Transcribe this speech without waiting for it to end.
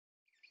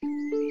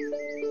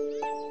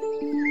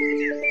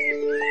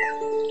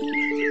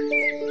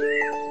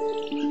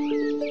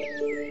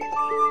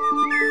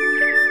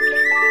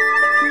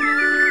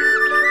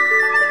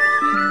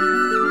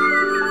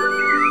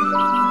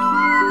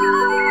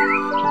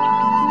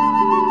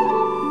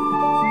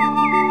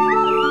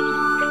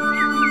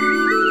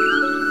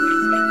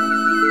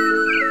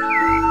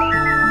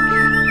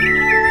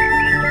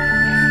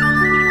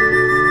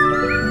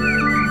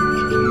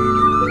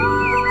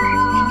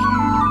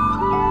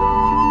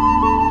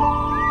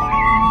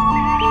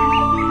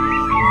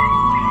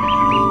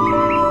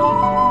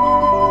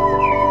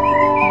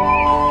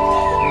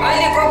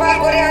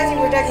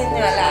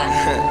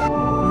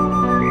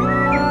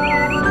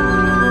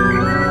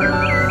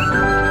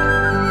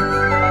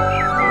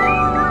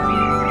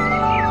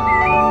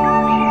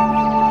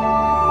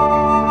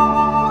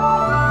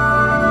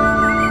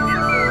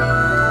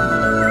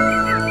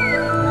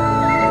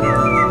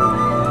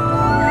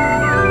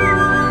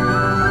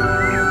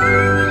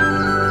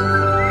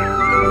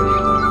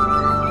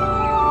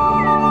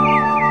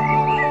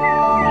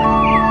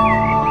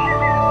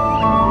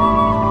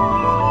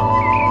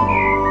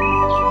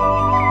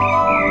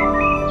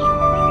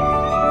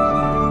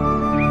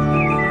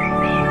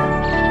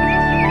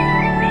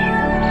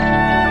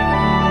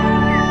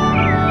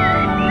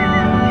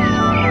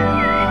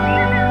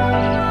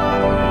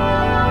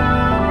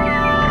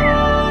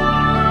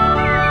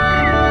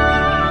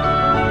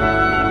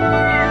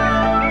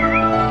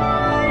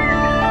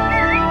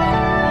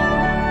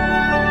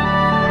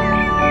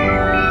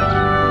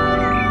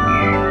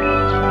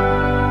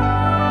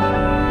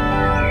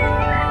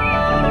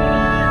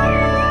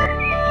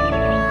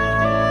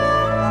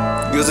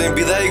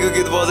को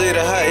गीत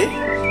बजाइरह है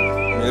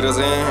मेरो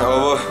चाहिँ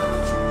अब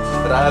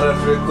रारा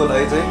ट्रेकको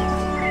लागि चाहिँ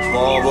म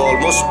अब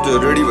अलमोस्ट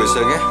रेडी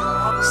भइसकेँ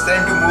it's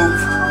time to move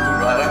to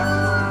रारा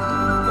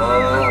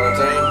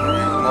चाहिँ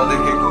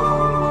नदेखेको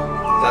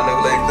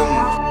जानको लागि एकदम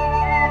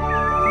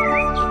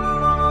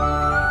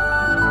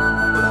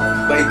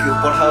बाइक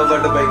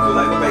पठाबाट बाइक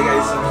बोलाएको बाइक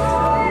आइसक्यो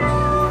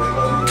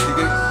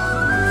ठिकै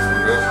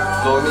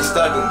जर्नी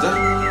स्टार्ट हुन्छ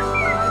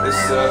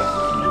it's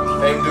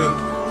time to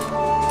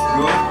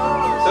go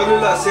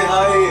Sabila, say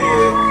hi.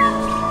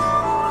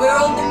 We're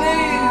on the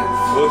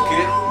move.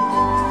 Okay.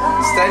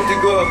 It's time to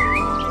go.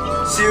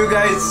 See you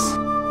guys.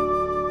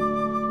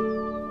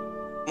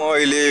 म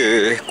अहिले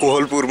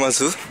कोहलपुरमा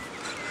छु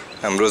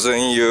हाम्रो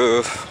चाहिँ यो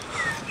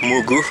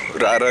मुगु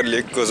रारा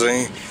लेकको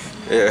चाहिँ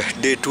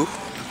डे 2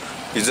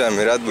 हिजो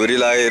हामी रातभरि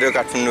लागेर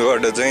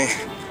काठमाडौँबाट चाहिँ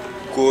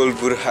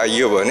कोहलपुर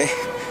आइयो भने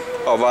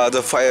अब आज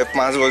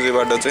 5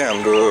 बजेबाट चाहिँ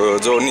हाम्रो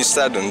जर्नी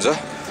स्टार्ट हुन्छ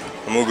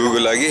मुगुको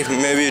लागि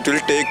maybe it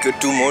will take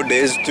 2 more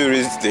days to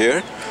reach there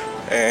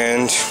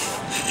and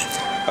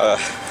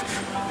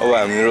अब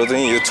हाम्रो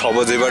चाहिँ यो 6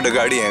 बजेबाट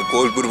गाडी यहाँ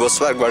कोहलपुर बस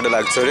पार्कबाट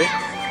लाग्छ रे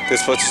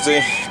त्यसपछि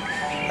चाहिँ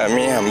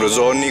हामी हाम्रो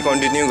जर्नी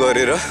कन्टिन्यू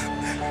गरेर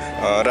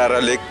रारा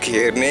लेक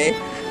हेर्ने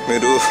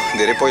मेरो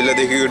धेरै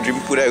पहिलादेखिको ड्रिम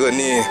पुरा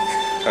गर्ने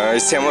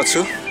इच्छामा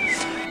छु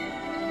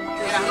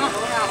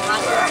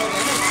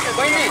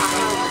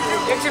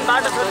एकछिन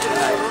बाटो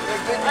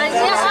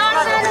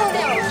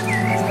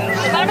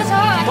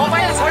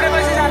मोबाइल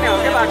छोडेपछि जाने हो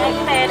के बाटो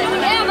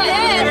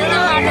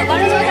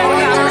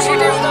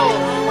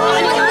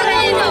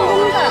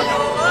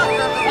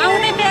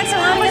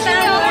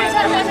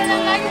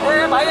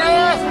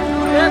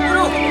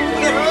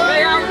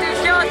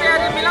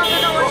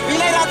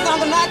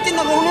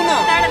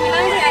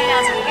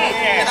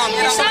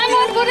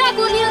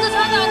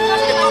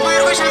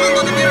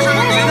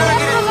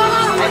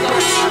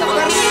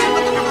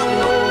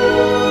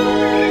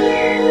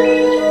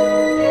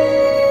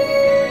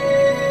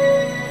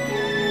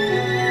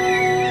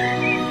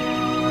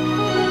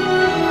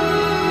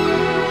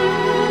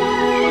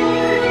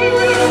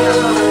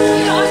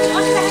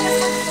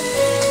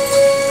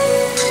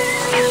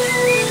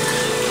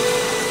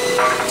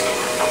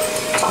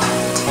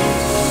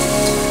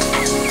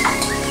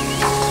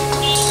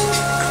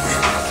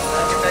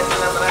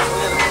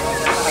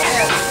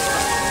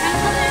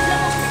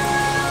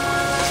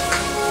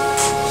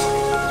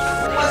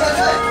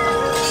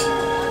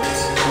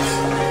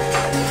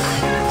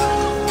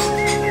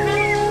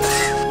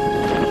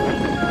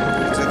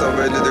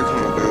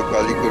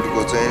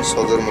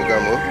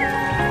सदरमुकाम हो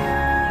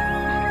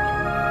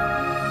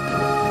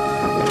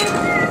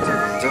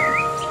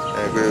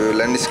यहाँको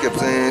ल्यान्डस्केप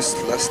चाहिँ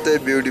लास्टै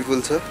ब्युटिफुल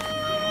छ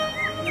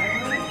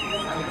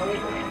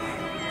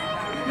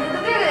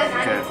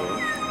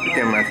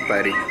त्यहाँ माथि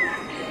पारी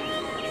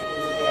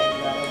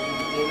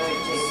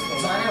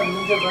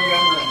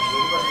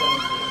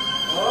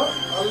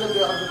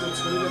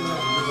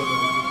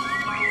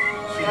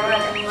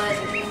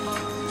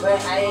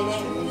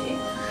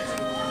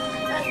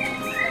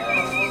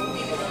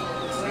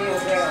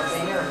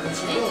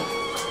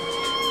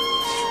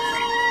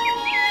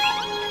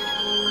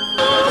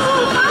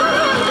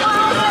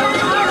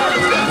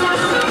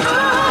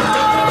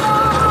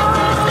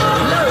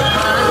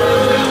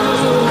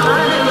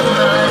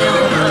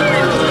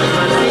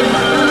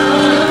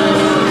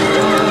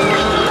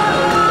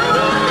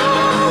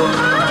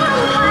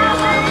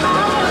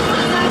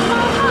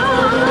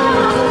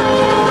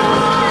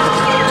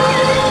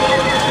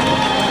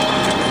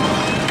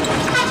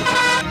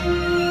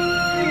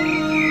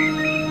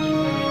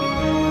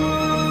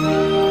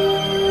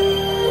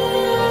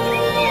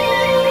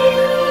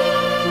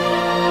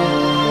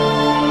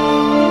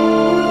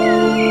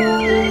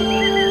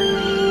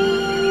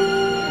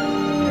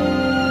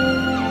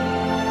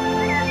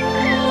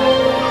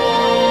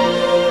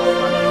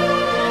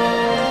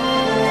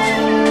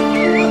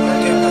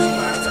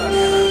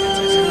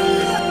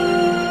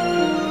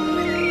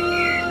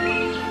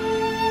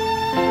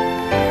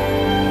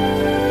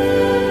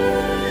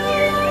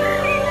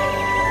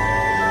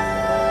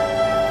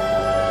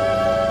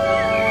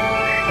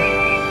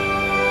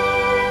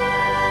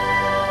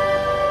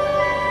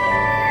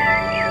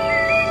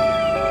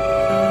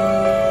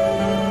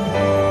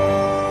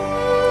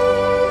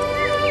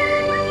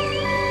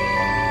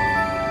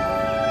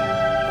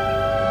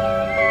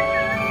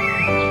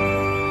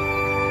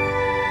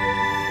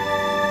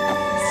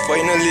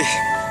Finally,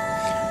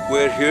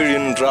 we're here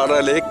in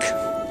Rara Lake.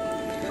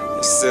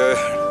 It's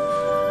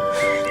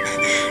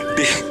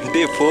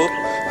day 4.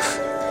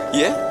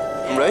 Yeah,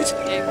 I'm right?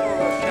 Day 4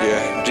 of traveling.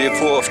 Yeah, day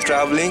 4 of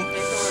traveling.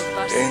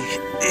 And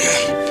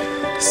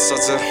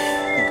such a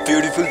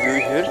beautiful view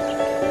here.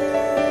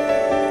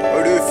 How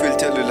do you feel,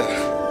 Chalula?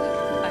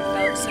 I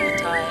felt so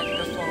tired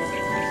before,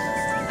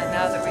 and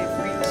now that we've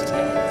reached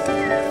here,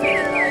 I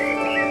feel alive.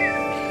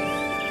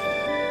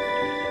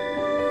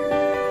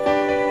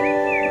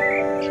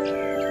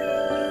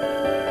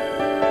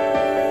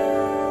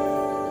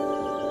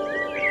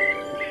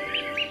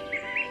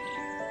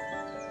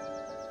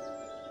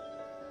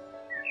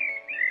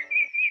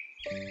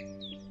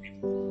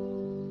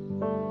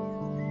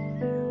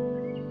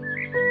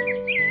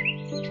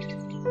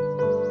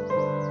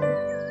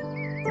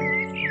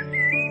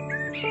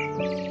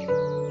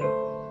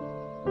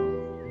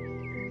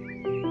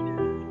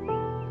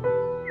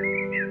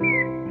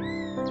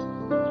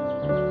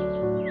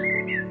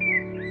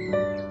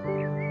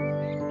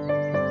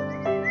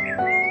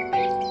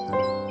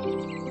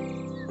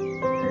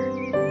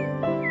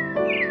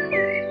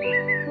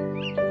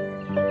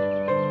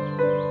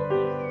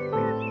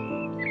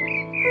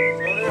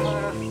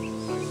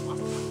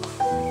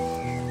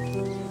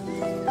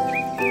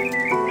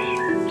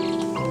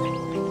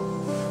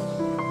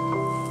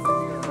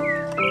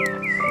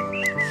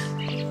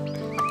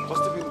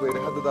 कस्तो feel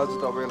भइरहेको त दाजु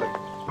तपाईँलाई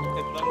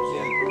एकदम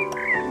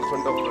in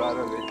front of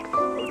रारा लेक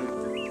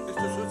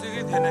त्यस्तो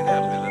सोचेकै थिएन क्या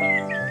हामीले त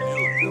यो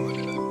हुन्छ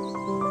भनेर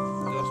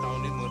जस्ट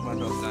आउने मोरमा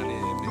टप जाने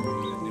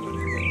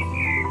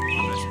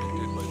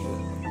अनएक्सपेक्टेड भयो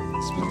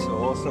इट्स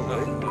awesome है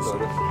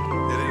तर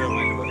धेरै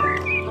रमाइलो भयो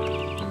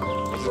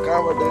हजुर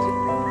कहाँबाट चाहिँ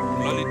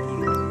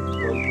ललितपुर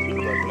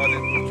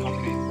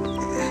छम्पी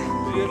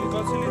रियली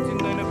कसैले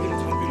चिन्दैन फेरि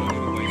छम्पी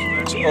भनेको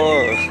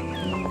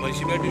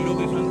भैँसीबाटी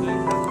लोकेसन चाहिँ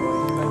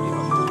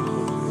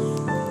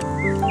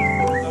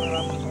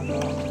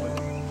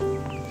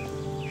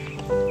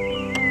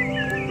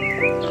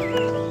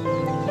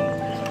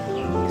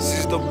This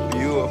is the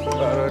view of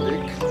Rara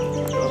Lake.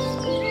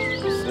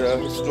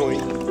 It's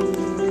snowing.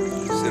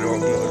 It's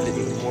around early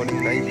morning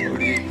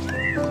 9:30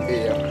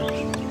 a.m.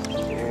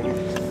 And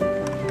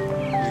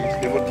we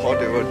never thought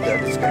ever that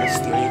it's kind of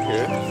snowing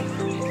here.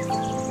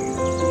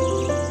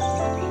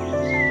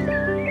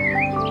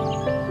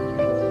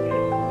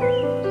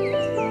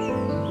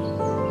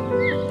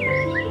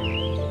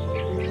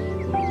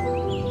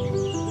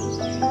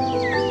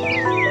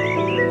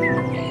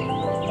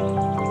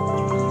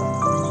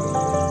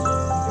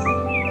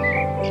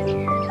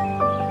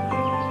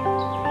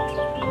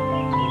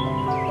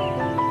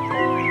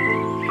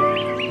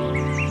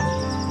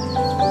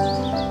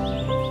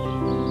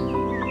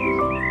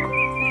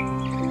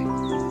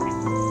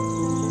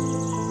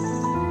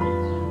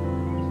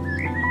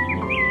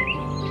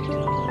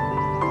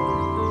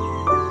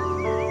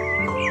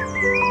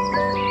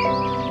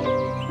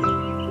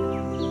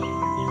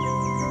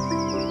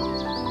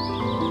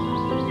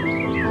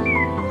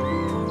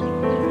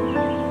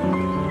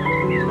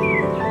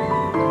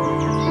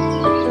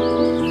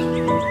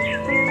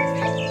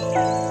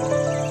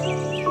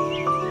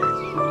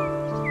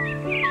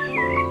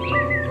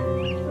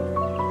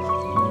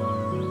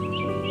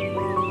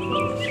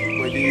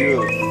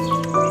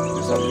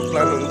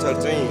 Plan अनुसार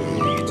चाहिँ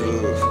हिजो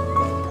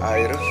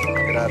आएर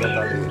रारा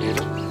ताल हेरेर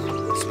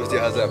त्यसपछि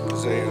आज हाम्रो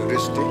चाहिँ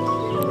रेस्ट डे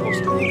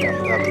बस्ने काम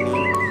थाप्ने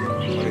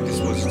अनि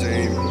त्यसपछि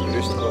चाहिँ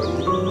रेस्ट गर्ने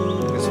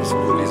त्यसपछि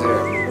भोलि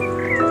चाहिँ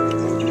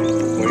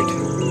पोइन्ट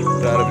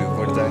रारा भ्यू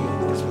पोइन्ट जाने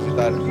त्यसपछि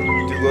तार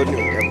त्यो गर्ने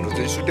भन्ने हाम्रो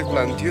चाहिँ सुटे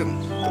प्लान थियो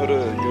तर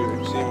यो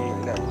चाहिँ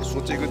होइन हामीले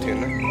सोचेको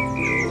थिएन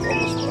यो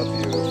अकस्मात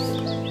यो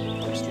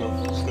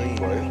स्नोइङ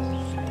भयो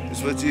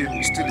त्यसपछि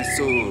still it's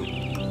so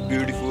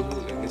beautiful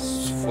and it's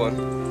fun.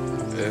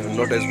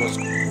 Not as much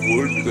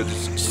cold because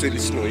it's still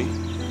snowing.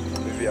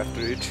 Maybe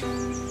after it will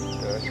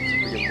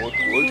become more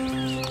cold.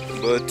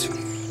 But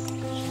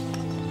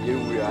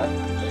here we are,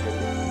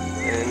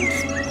 and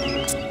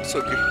it's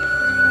okay.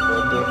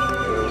 But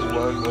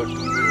 1 or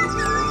 2 days.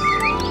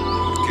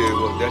 Okay,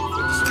 well that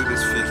still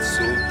feels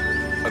so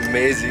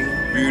amazing,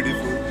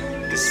 beautiful.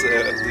 The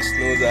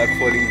snows are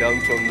falling down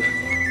from the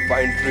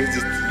pine trees.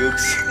 It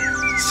looks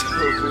so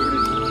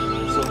beautiful,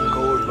 so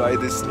covered by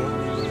the snow,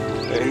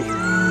 and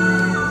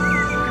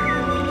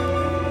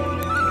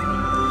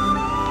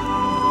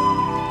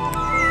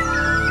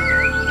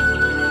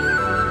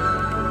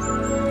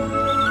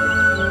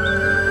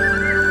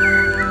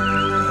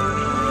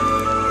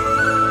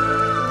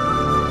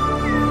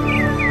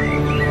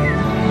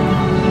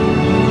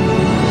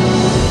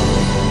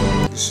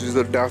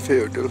the Dafe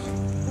Hotel,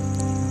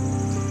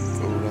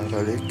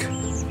 Rara Lake.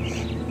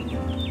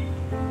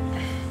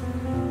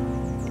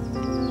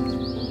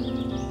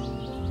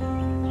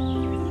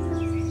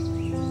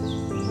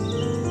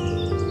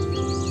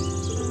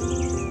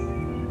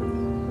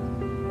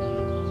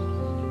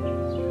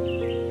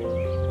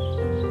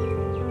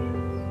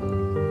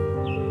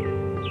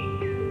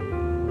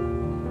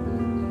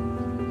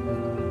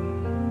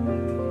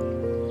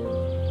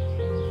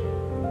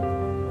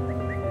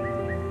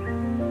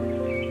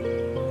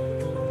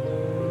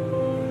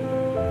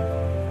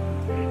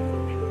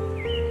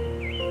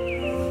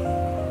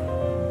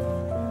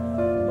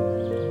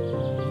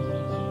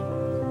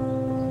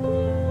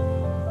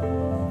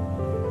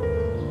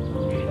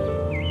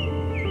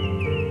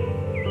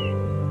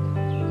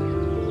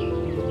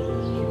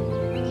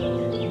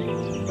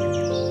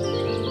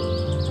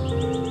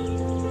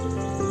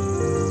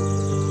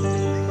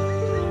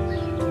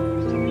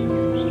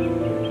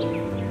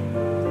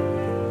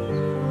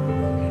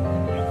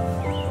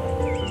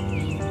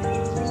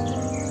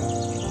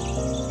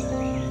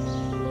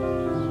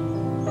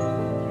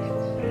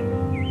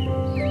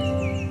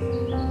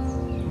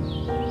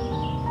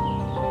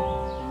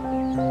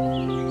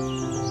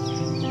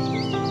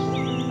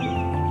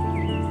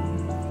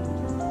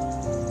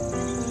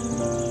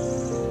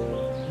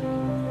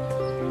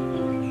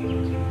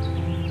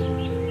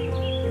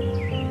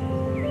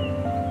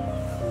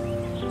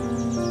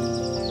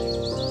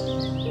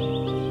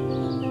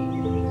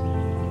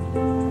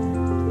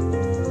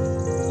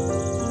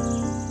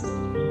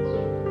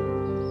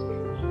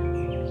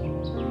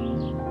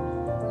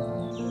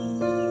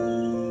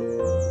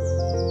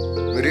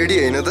 Ready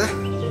हैन त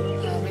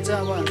हामी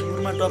चाहिँ अब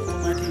मुरमा टपको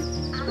माथि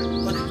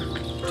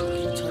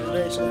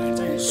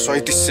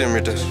 3700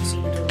 metre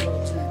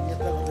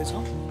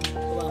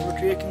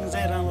trekking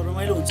चाहिँ राम्रो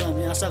रमाइलो हुन्छ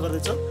हामी आशा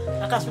गर्दैछौँ।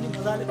 आकाश पनि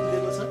मजाले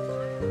खुलेको छ,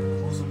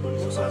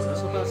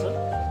 सफा छ।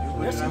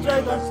 Let's enjoy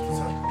that.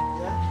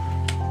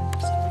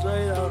 Enjoy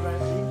our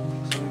riding.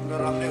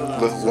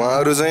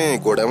 उहाँहरू चाहिँ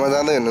घोडामा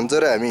जाँदै हुनुहुन्छ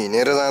र हामी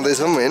हिँडेर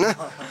जाँदैछौँ होइन।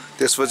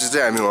 त्यसपछि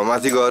चाहिँ हामी वहाँ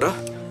माथि गएर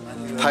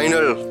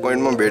फाइनल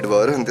पोइन्टमा भेट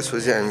भएर अनि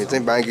त्यसपछि हामी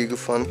चाहिँ बाँकीको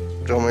फन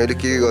रमाइलो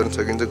के गर्न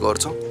सकिन्छ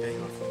गर्छौँ।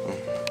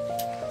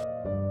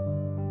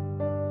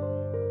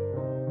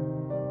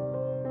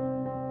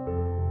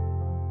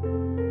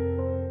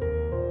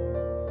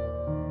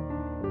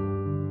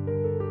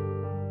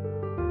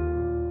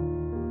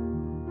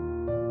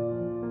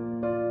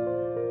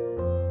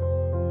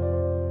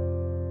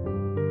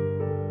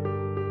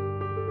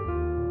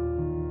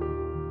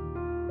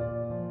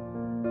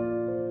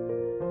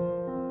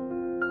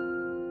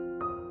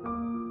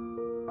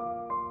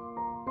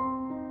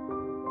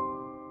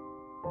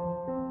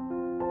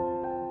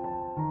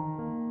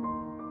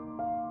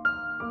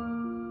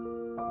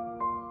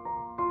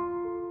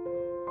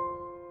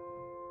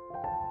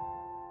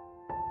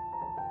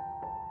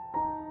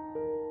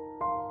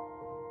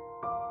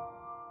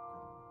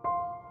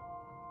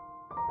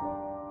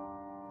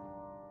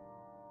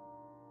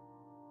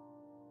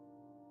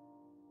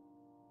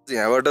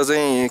 यहाँबाट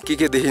चाहिँ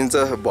के देखिन्छ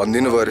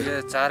भनिदिनु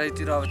पर्यो।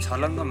 चारैतिर अब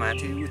छलङ्ग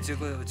माथि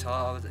उच्चेको छ,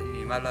 अब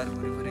हिमालयहरू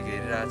वरिपरि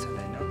घेरिरहेको छ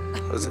होइन।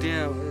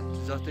 त्यहाँ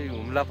जस्तै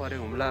हुम्ला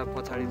पऱ्यो, हुम्ला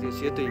पछाडि त्यो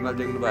सेतो हिमाल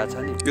देख्नु भएको छ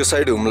नि, यो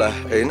साइड हुम्ला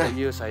होइन,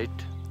 यो साइड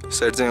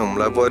चाहिँ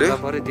हुम्ला पऱ्यो।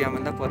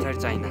 त्यहाँभन्दा पछाडि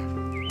चाइना,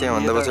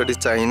 त्यहाँभन्दा पछाडि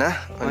चाइना,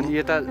 अनि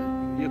यता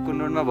यो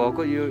कुन्डोनमा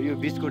भएको यो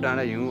बिचको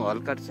डाँडा हिउँ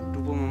हल्का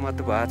टुप्पोमा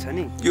मात्र भएको छ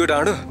नि, यो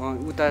डाँडो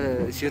उता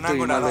सेतो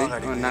हिमाल है,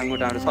 नाङ्गो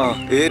डाँडो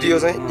छ। हेर यो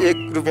चाहिँ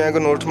 1 रुपियाँको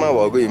नोटमा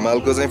भएको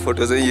हिमालको चाहिँ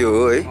फोटो चाहिँ यो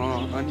हो है।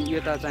 अनि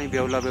यता चाहिँ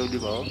बेहुला बेहुली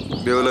भयो,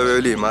 बेहुला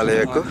बेहुली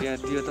हिमालयको।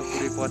 त्यो त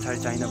पुरै पछाडि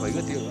चाइना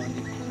भइगयो। त्यो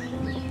अनि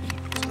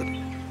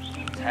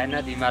चाइना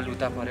हिमाल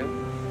उता पऱ्यो,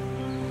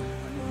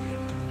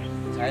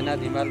 चाइना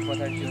हिमाल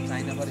पछाडि त्यो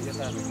चाइना पऱ्यो।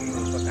 यता रुकुम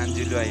रोल्पा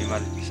कान्जिलुवा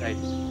हिमाल साइड,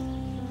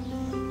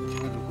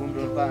 रुकुम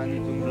रोल्पा अनि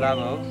जुम्ला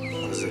भयो।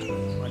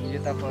 अनि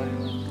यता पऱ्यो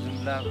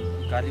जुम्ला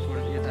कालीकोट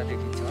यता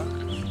देखिन्छ।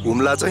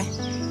 हुम्ला चाहिँ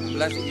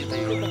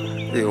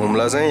ए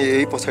हुम्ला चाहिँ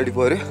यही पछाडि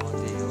पऱ्यो।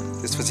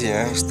 त्यसपछि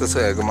यहाँ यस्तो छ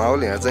यहाँको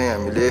माहौल। यहाँ चाहिँ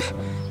हामीले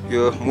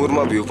यो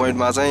मुरमा भ्यू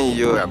पोइन्टमा चाहिँ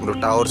यो हाम्रो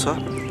टावर छ,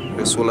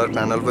 यो सोलर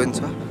प्यानल पनि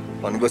छ।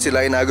 भनेपछि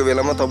लाइन आएको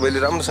बेलामा तपाईँले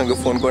राम्रोसँग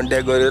फोन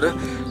कन्ट्याक्ट गरेर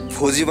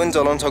 4G पनि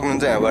चलाउन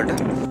सक्नुहुन्छ यहाँबाट।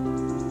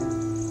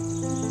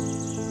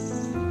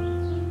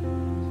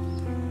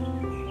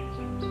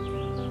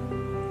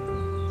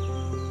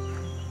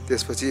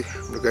 त्यसपछि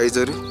हाम्रो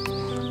गाइजहरू,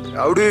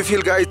 how do you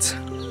feel guys?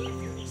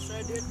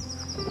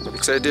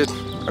 Excited?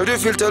 How do you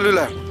feel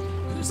चलुला?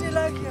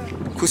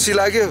 खुसी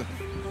लाग्यो,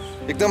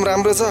 एकदम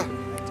राम्रो छ,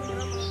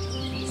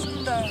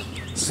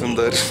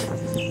 सुन्दर।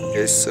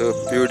 It's so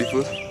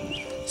beautiful.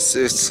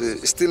 So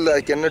still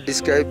I cannot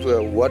describe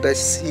what I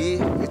see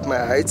with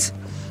my eyes.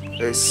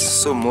 It's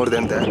so more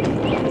than that.